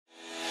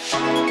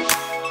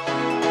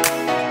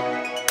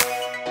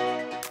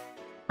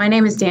My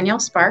name is Danielle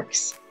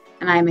Sparks,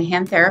 and I am a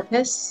hand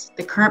therapist,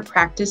 the current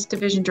practice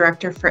division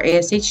director for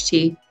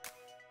ASHT,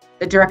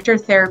 the director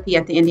of therapy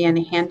at the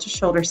Indiana Hand to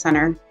Shoulder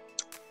Center,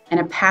 and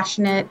a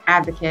passionate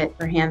advocate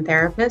for hand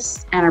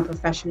therapists and our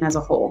profession as a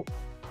whole.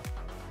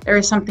 There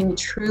is something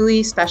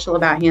truly special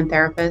about hand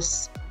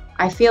therapists.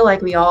 I feel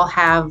like we all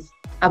have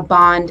a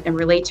bond and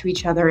relate to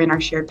each other in our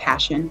shared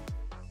passion.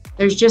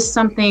 There's just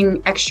something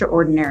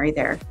extraordinary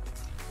there.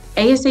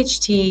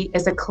 ASHT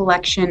is a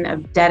collection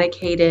of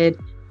dedicated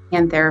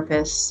hand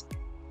therapists,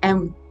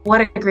 and what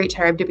a great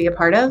tribe to be a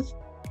part of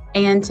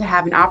and to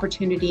have an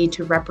opportunity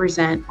to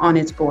represent on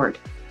its board.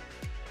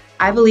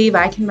 I believe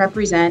I can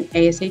represent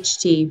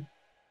ASHT,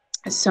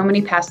 as so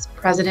many past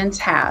presidents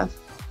have,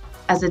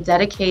 as a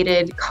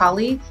dedicated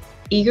colleague,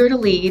 eager to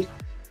lead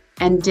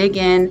and dig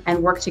in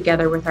and work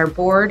together with our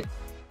board,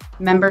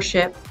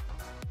 membership,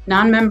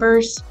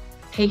 non-members,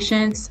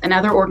 patients, and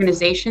other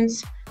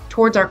organizations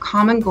towards our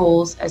common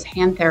goals as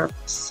hand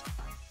therapists.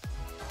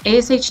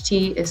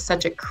 ASHT is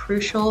such a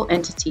crucial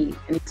entity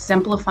in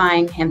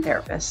exemplifying hand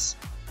therapists,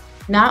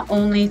 not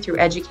only through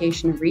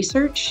education and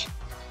research,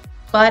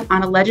 but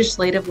on a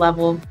legislative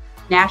level,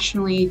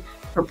 nationally,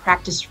 for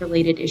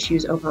practice-related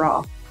issues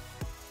overall.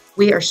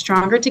 We are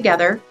stronger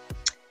together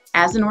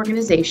as an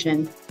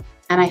organization,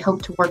 and I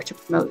hope to work to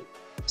promote,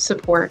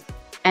 support,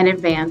 and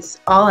advance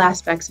all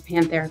aspects of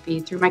hand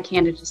therapy through my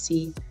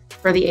candidacy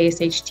for the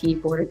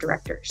ASHT Board of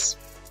Directors.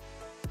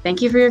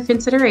 Thank you for your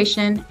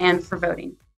consideration and for voting.